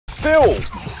Phil!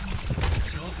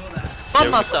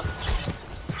 Funmaster!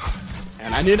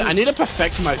 And I need to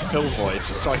perfect my Phil voice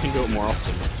so I can do it more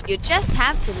often. You just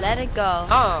have to let it go.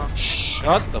 Oh.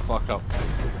 Shut the fuck up.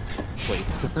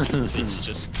 Please. It's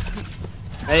just...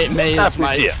 May is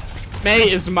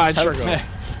my trigger.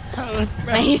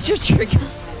 May is your trigger.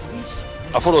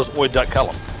 I thought it was Oid Duck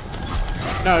Callum.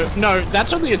 No,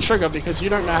 that's only a trigger because you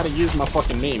don't know how to use my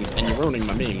fucking memes and you're ruining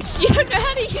my memes. You don't know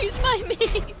how to use my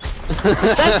memes.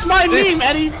 That's my meme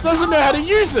and he doesn't know how to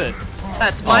use it.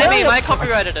 That's my meme, I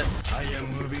copyrighted it.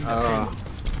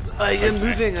 I am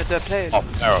moving at the plane. Oh,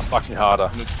 arrow, fucking harder.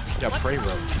 Yeah, pray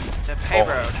road. The pay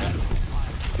road.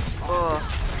 Oh.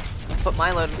 Put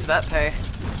my load into that pay.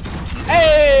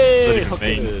 Hey! What does that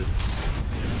even mean?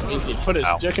 Means he put his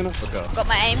dick in a hooker. Got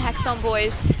my aim hacks on,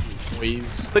 boys.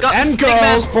 Boys. We got and big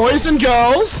girls, man. boys and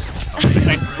girls!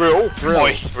 Drill.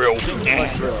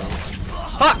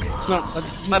 Fuck! It's not,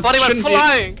 My body went shouldn't be-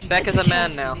 flying! Beck is a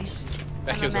man now.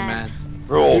 Beck is a man.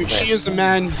 Roll. She is a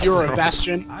man, you're a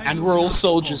Bastion, and we're all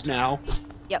soldiers now.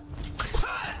 Yep.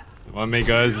 Come on, me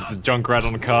guys, it's a Junkrat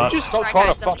on a cart. Just stop Right, trying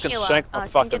guys, to I'm fucking healer. shank I my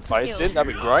can fucking get some face heals. in,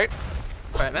 that'd be great.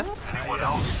 Right, man.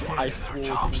 I swore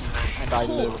me, and I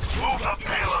live.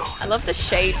 I love the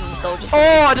shade from Soldier.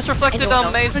 Oh, I just reflected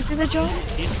Maze. Do the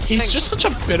jobs. He's just such a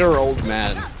bitter old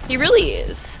man. He really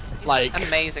is. Like,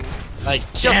 Amazing.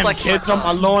 just Just like kids my on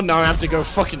my lawn, now I have to go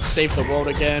fucking save the world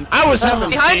again. I was having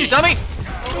Behind you, dummy!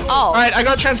 Oh, Alright, I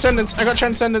got transcendence.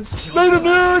 Later,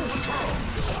 nerds!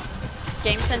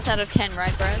 game sense out of 10,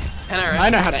 right, Brad? I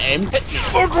know how to aim.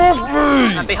 Fuck off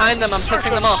me! I'm behind them, I'm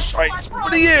pissing them off. Straight,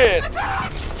 brilliant!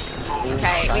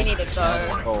 Okay, we need to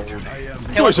go.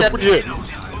 Okay, what's that? Brilliant.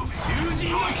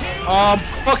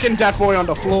 Fucking deaf boy on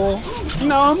the floor.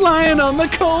 No, I'm lying on the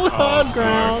cold hard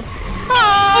ground.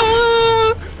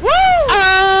 Ah,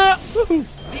 woo!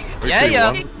 Yeah,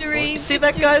 yeah. Victory. You see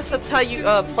that, guys? That's how you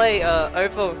play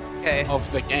Overwatch. Okay. Of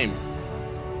the game.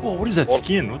 Whoa, what is that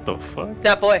skin? What the fuck?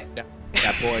 That boy.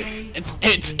 That boy. It's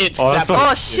Oh, that that's boy.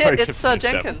 not- Oh shit, Yeah, it's I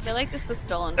Jenkins. I feel like this was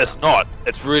stolen. It's not.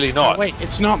 It's really not. Wait,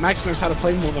 it's not. Max knows how to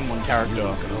play more than one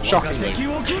character. Shockingly.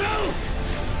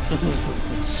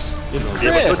 It's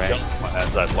Yeah, but Chris. my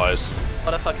hands that place.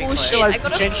 What a fucking Bullshit, play. Realize I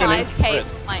got a change your name to 5k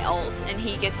Chris. with my ult, and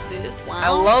he gets this. Wow. I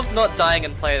love not dying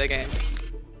and play the game.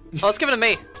 Oh, let's give it to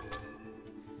me.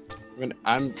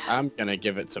 I'm gonna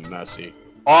give it to Mercy.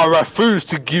 I refuse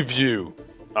to give you.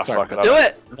 Oh, Sorry, fuck it. Do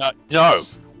it! No.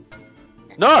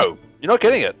 No! You're not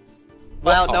getting it.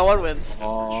 Wow, no one wins.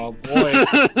 Oh boy.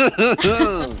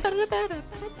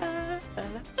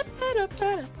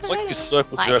 It's like you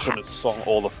circle Like jerk on hats. this song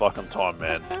all the fucking time,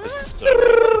 man. It's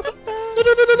disturbing.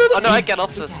 Oh no, I get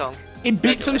off the song. He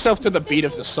beats himself to the beat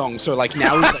of the song, so like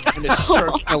now he's like kind of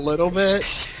stroking a little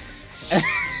bit.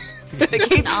 It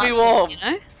keeps me warm. You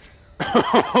know?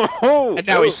 And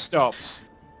now he stops.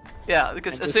 Yeah,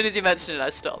 because And as just- soon as you mentioned it, I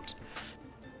stopped.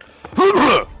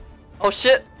 Oh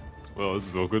shit! Well, this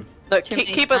is awkward. No, Too keep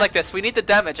many it like this. We need the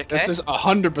damage, okay? This is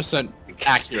 100%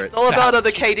 accurate. It's all about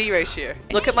the KD ratio.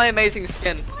 Look at my amazing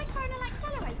skin.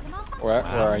 Where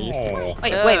are you? Oh.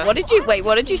 Wait,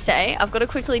 what did you say? I've got to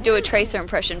quickly do a Tracer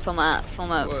impression for my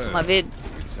vid.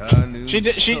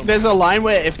 There's a line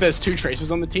where if there's two Tracers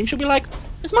on the team, she'll be like,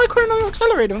 "Is my chrono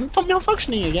accelerator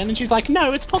malfunctioning again?" And she's like,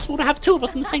 "No, it's possible to have two of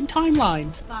us on the same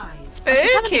timeline."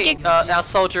 Spooky! Our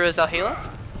soldier is our healer.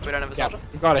 We don't have a Yeah, soldier.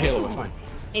 we got a healer, we're fine.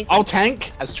 Easy. I'll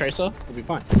tank as Tracer, we'll be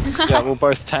fine. Yeah, we'll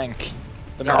both tank.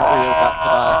 The minute we're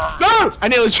about to die. No! I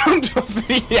nearly jumped off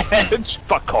the edge.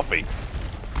 Fuck coffee.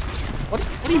 What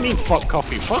do you mean, fuck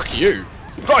coffee? Fuck you.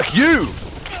 Fuck you!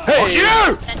 Hey,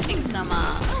 you! Sensing some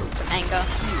anger.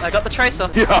 I got the Tracer.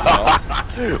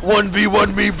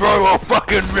 1v1 me, bro, I'll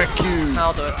fucking wreck you!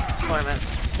 I'll do it. Wait a minute.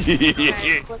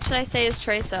 Okay, what should I say as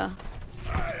Tracer?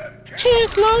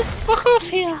 Cheers, love. Fuck off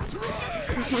here.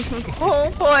 Oh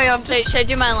boy, I'm just... Should I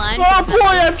do my line? Oh boy,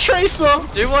 I'm Tracer.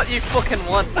 Do what you fucking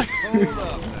want.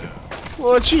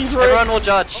 Oh, cheese ring. Everyone will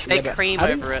judge. They Yeah, but cream how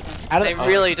do- over it. how do- They oh.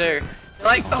 really do.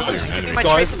 Like, oh, just give me my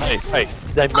Guys, Tracer. hey,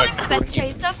 they I'm make the best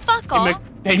Tracer. Fuck off.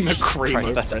 They McCream.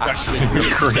 Christ, that's over actually really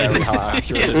very high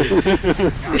accuracy.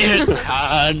 It's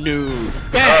Hanu.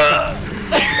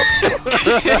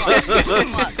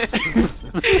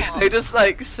 They just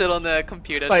like sit on their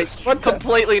computer, Like, just what the-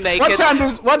 completely naked.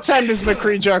 What time does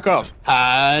McCree jerk off?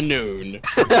 High noon.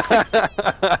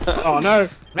 Oh no.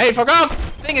 Hey, fuck off!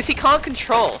 Thing is, he can't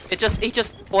control. He just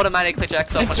automatically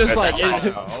jacks off. It's when just he like,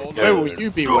 goes down. where will you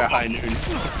be where high noon?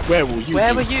 Where will you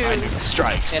Where be were you? when high noon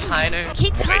strikes? in high noon.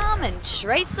 Keep calm and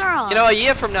Tracer on. You know, a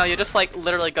year from now, you're just like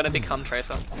literally gonna become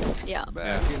Tracer. Yeah.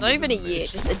 Not even a year,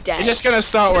 just a day. You're just gonna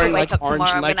start wearing Wake like up tomorrow,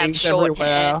 orange I'm gonna have leggings short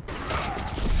everywhere.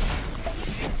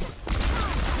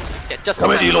 Yeah, just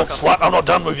Come in, defend you the little fuck slut. I'm not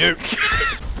done with you.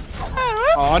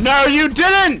 Oh no, you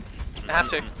didn't! off. I have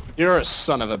to. You're a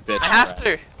son of a bitch. I have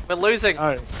to. We're losing.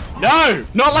 No, no,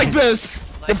 not like this.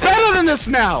 You're better than this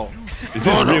now. Is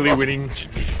this really winning?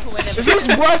 Is this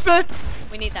worth it?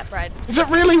 We need that bread. Is it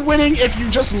really winning if you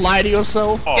just lie to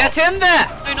yourself? Oh. Get in there!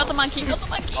 No, not the monkey, not the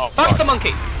monkey. Oh, Fuck the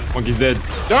monkey! Monkey's dead.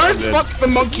 Don't Dead. fuck the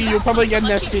monkey, you'll probably get an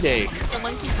STD. The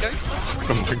monkey, don't fuck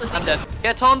the monkey. I'm dead.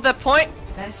 Get on the point!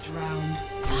 Best round.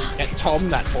 Get Tom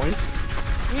that point.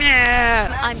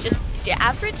 I'm just your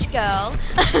average girl.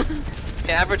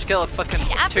 The average girl with fucking The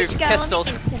 2 average girl pistols.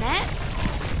 on the internet.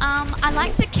 I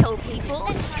like to kill people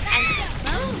and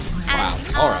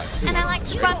alright. and I like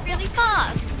to run really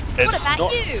fast. What It's about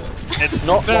not- you? It's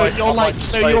not So like... you're like,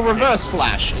 so you're reverse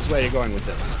Flash is where you're going with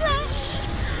this.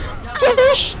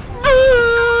 Flash!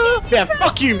 Yeah,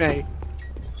 fuck you, mate.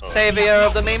 Savior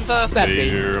of the meme verse. That beat.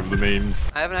 Savior of the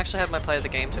memes. I haven't actually had my play of the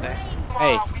game today.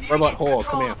 Hey, robot whore,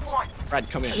 come here. Brad,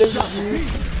 come here.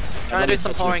 Trying to do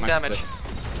some pouring damage.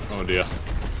 Oh dear.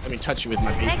 Let me touch you with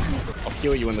my beats. I'll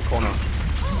heal you in the corner.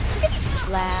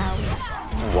 Wow.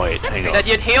 Wait, hang on. Said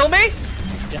you'd heal me?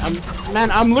 Yeah,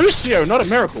 I'm Lucio, not a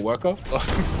miracle worker.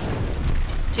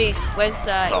 Jeez, where's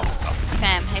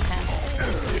Pam? Hey Pam.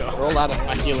 We're all out of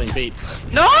my healing beats.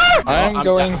 No! I'm I'm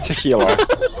going to heal her.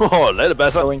 Oh, later,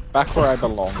 Bessa. Going back where I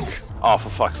belong. Oh, for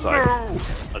fuck's sake.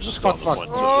 I just got the Fuck. point.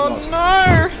 Oh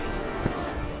no!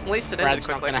 At least it ended Brad's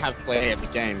not quickly. gonna have play of the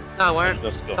game. No, I won't.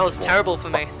 Just got That was the point. terrible for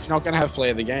me. It's not gonna have play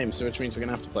of the game, so which means we're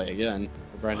gonna have to play again.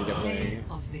 For Brad to get play.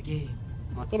 Of the game.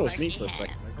 I thought it was me for a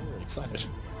second. I got really excited.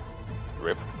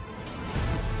 Rip.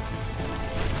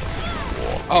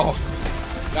 Oh,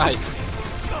 guys.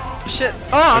 Shit.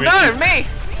 Oh no, me!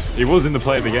 He was in the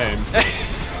play of the game.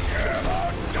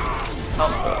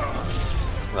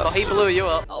 Oh, he blew you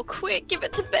up. Oh, quick, give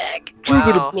it to Beck. You're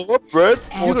gonna Wow. blow up, Brad.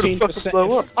 You're gonna 14% fucking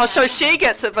blow up. Oh, so she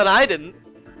gets it, but I didn't.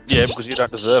 Yeah, because you don't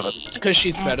deserve it. Because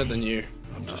she's better than you.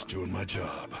 I'm just doing my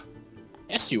job.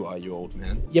 Yes, you are, you old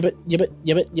man. Yibbit, yibbit,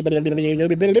 yibbit,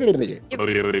 yibbit,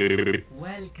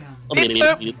 Welcome.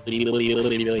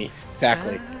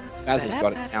 Exactly. Baz has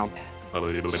got it down.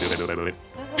 Sorry,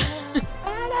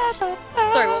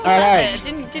 what was Alright.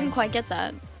 that? Didn't quite get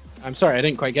that. I'm sorry, I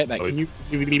didn't quite get that. Can you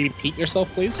repeat yourself,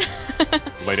 please?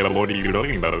 What are you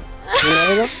talking about?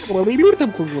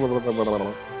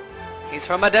 He's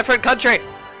from a different country.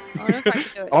 I don't know if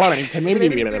I can do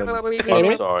it.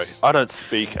 I'm sorry. I don't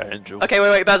speak, Angel. Okay,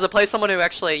 wait, Bazza, play someone who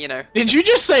actually, you know. Did you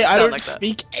just say I Sound don't like that.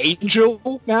 speak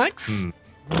angel, Max?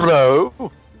 Bro. Now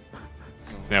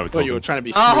we're I thought you were talking. trying to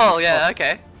be sweet Oh, as yeah, fuck.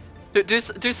 okay. Do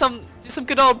some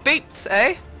good old beeps,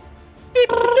 eh?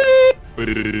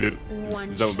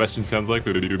 Is that what Bastion sounds like?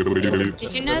 Did you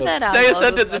know that? Say a God was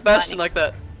sentence so with Bastion funny? like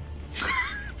that.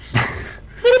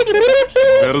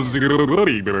 That was good.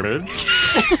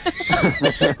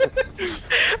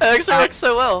 It actually works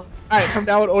so well. Alright, from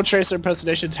now on, all tracer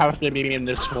impersonations have to be in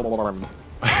this form.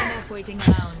 Enough waiting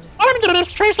around. I'm gonna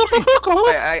trace Wait,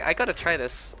 I gotta try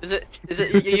this. Is it,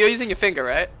 you're using your finger,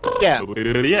 right? Yeah.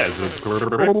 Yes, that's correct.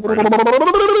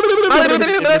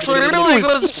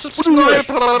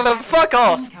 Fuck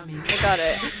off! Incoming. I got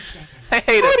it. I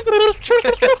hate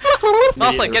it.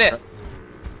 Marceline, get it.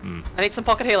 I need some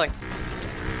pocket healing.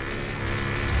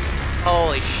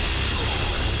 Holy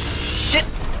shit!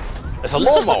 It's a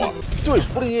lawnmower. Dude,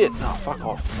 what are you in? No, fuck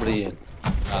off. What are you in?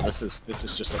 This is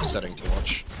just upsetting to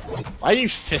watch. Why are you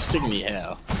fisting the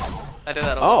air? I do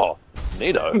that a lot. Oh,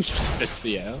 neato. Just fist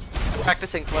the air.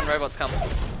 Practicing for when robots come.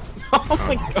 Oh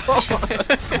my god!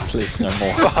 Please, no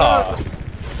more. Ah,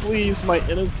 Please, my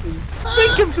innocence.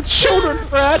 Think of the children,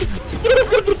 Brad!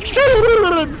 Think of the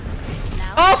children!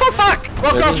 Oh, for fuck!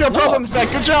 Walk off your problems, Beck.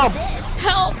 Good job!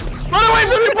 Help! Run away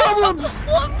from your problems!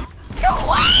 Go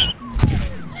away!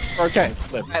 Okay,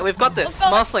 flip. Alright, we've got this. Oh,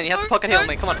 God. Marceline, you have to pocket heal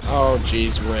me. Come on. Oh,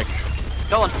 jeez, Rick.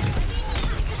 Go on.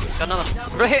 Got another.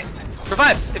 Hit!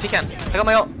 Revive, if you can. I got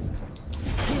my ult.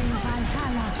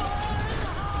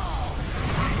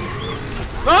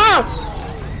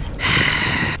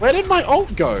 Ah! Where did my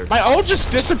ult go? My ult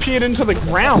just disappeared into the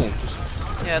ground. Yeah,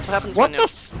 that's what happens What when you're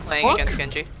the playing fuck? against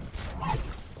Genji.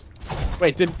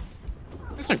 Wait,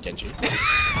 there's no Genji.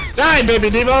 Die, baby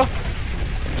diva!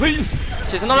 Please.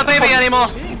 She's not a baby anymore!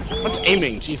 What's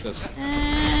aiming? Jesus.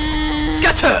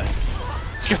 Scatter!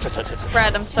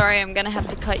 Brad, I'm sorry, I'm gonna have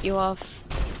to cut you off.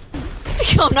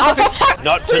 Oh no! Oh, for fuck!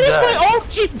 not Where does today. my ult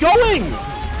keep going?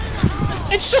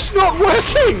 It's just not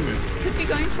working! Could be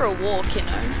going for a walk, you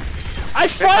know. I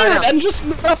fire it and just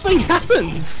nothing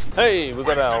happens! Hey, we've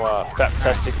got our fat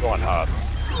plastic going hard.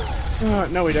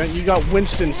 No we don't. You got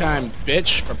Winston time,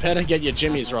 bitch. Prepare to get your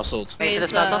jimmies rustled. Wait for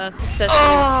this With, person. successful.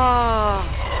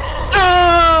 Oh!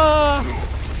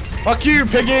 Fuck you,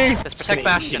 piggy! Just protect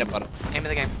Bastion. Peanut butter. Aim of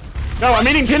the game. No, I'm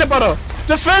eating peanut butter!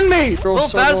 Defend me! Will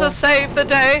Bazza save the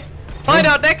day? Find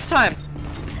out next time.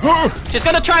 She's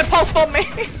gonna try and pulse bomb me.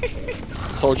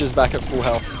 Soldier's back at full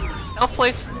health. Elf,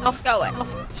 please. Elf. Go away.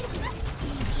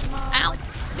 Ow.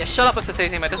 Yeah, shut up with this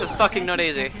easy, mate. This is fucking not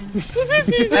easy.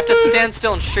 I have to stand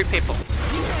still and shoot people.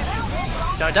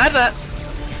 Don't die to that.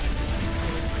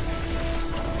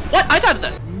 What? I died to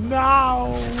that.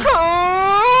 No!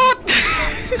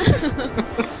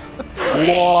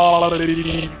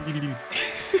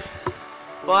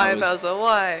 Why, Bazza?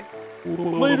 Why?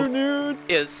 Later, nude.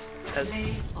 Is as.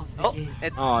 Oh,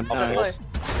 it's Oh, it's a no. play.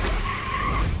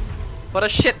 What a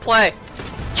shit play.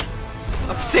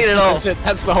 I've seen it all. That's it.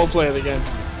 That's the whole play of the game.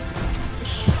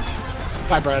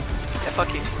 Bye, Brad. Yeah,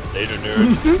 fuck you. Later,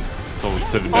 nerd. Solid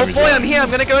 7 Oh damage. boy, I'm here. I'm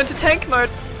gonna go into tank mode.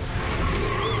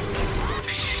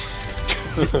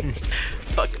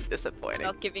 Fucking disappointing.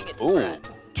 Not giving it to Ooh. Brad.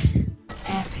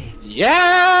 Epic.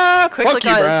 Yeah! Quickly, Fuck you,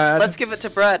 guys, Brad. let's give it to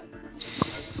Brad.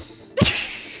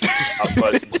 I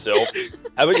suppose himself.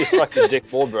 How about you suck your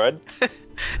dick more, Brad?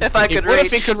 If I could What reach.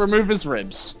 if he could remove his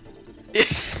ribs?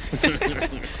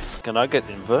 Can I get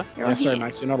in there? Yeah, sorry,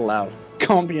 Max, you're not allowed.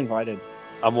 Can't be invited.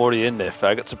 I'm already in there,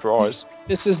 faggot. Surprise.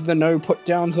 This is the no put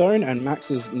down zone, and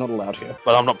Max is not allowed here.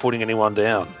 But I'm not putting anyone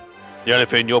down. The only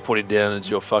thing you're putting down is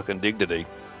your fucking dignity.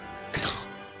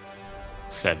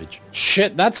 Savage.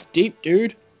 Shit, that's deep,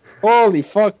 dude. Holy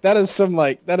fuck, that is some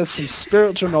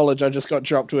spiritual knowledge I just got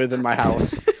dropped with in my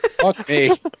house. Fuck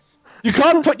me. You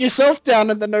can't put yourself down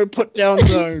in the no put down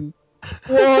zone.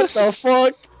 What the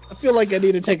fuck? I feel like I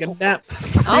need to take a nap.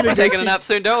 I'll be taking a nap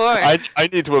soon. Don't worry. I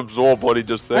need to absorb what he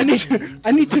just said.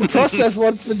 I need to process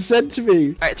what's been said to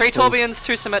me. Alright, 3 Torbians,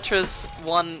 2 Symmetras,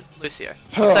 1 Lucio.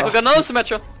 Looks like we've got another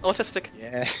Symmetra. Autistic.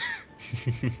 Yeah.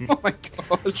 Oh my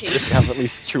god. Just have at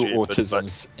least 2 Stupid,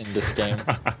 autisms in this game.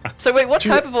 So wait, what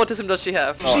type of autism does she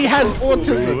have? She has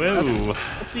autism. Whoa.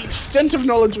 That's the extent of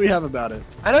knowledge we have about it.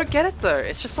 I don't get it though.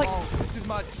 It's just like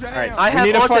Alright, I have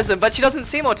we need to autism, but she doesn't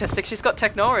seem autistic. She's got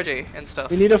technology and stuff.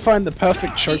 We need to find the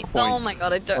perfect choke Oh point. my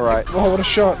god, I don't. Alright. Whoa, what a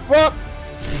shot. What?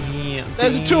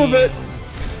 There's a 2 of it.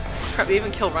 Crap, you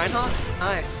even kill Reinhardt?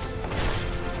 Nice.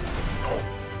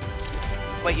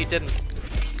 Wait, you didn't.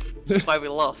 That's why we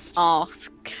lost. Oh,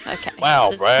 okay. Wow,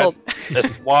 This is Brad. Torb.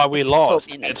 That's why we This is lost.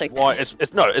 Torbian, that's It's okay.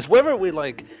 why it's whether we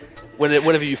like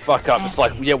whenever you fuck up, it's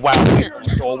like yeah, wow,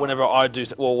 or whenever I do,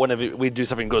 or whenever we do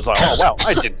something good, it's like oh wow,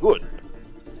 I did good.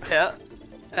 Yeah.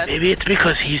 And Maybe it's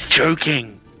because he's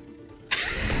joking.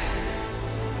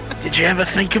 Did you ever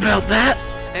think about that?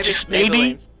 maybe Just it's maybe.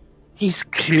 Maybelline. He's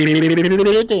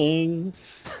kidding.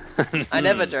 I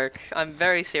never joke. I'm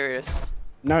very serious.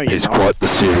 No, you're He's not. quite the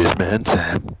serious man,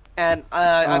 Sam. And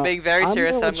I'm being very I'm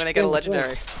serious, not so I'm gonna get a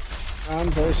legendary. I'm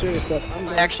very serious that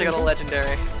I actually got a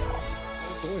legendary.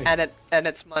 boy. And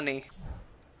it's money.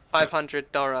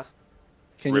 $500.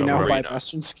 Can you Real now buy arena.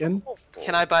 Bastion skin?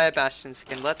 Can I buy a Bastion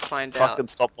skin? Let's find out. Fucking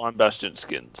stop buying Bastion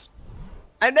skins.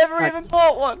 I never Right. even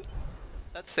bought one!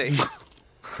 Let's see.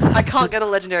 I can't get a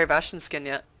legendary Bastion skin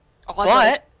yet. Oh,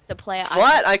 But, the player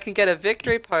but I can get a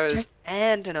victory pose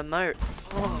and an emote.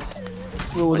 Oh.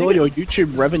 Well, with all your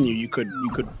YouTube revenue, you could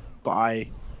buy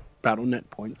BattleNet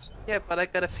points. Yeah, but I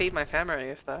gotta feed my family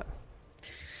if that.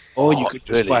 Or you Oh, could just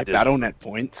really, buy dude. BattleNet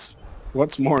points.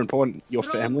 What's more important, your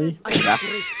family?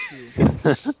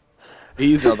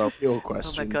 These are the real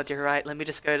questions. Oh my god, you're right. Let me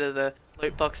just go to the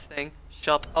loot box thing.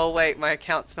 Shop. Oh wait, my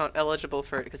account's not eligible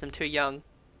for it because I'm too young.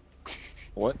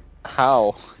 What?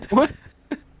 How? What?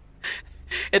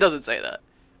 It doesn't say that.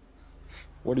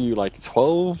 What are you, like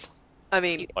 12? I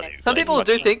mean, What are you some playing people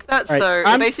do Minecraft? think that, Alright, so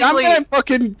I'm basically gonna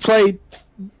fucking play.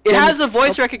 it has a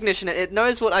voice recognition. It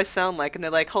knows what I sound like, and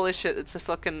they're like, "Holy shit, it's a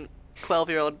fucking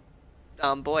 12-year-old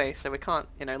boy." So we can't,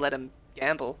 let him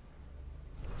gamble.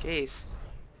 Jeez.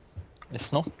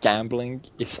 It's not gambling,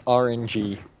 it's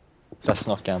RNG. That's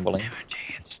not gambling.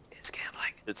 It's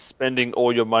gambling. It's spending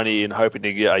all your money and hoping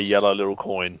to get a yellow little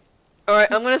coin. All right,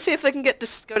 I'm gonna see if I can go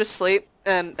to sleep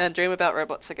and dream about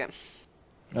robots again.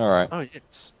 Alright. Oh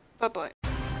yes. Bye bye.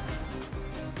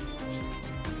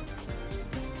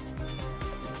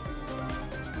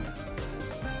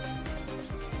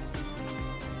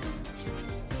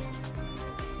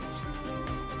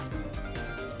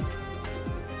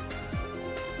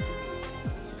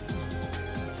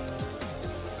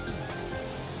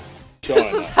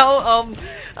 This is how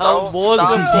wars were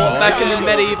fought back in the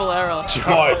medieval era.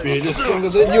 My beard is stronger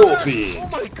than your beard.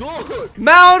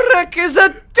 Malric is a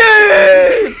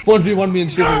dude! 1v1 me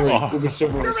and chivalry. We'll be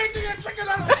chivalrous.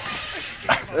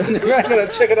 We're gonna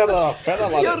check it out of the feather,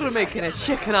 like You're making a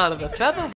chicken out of a feather.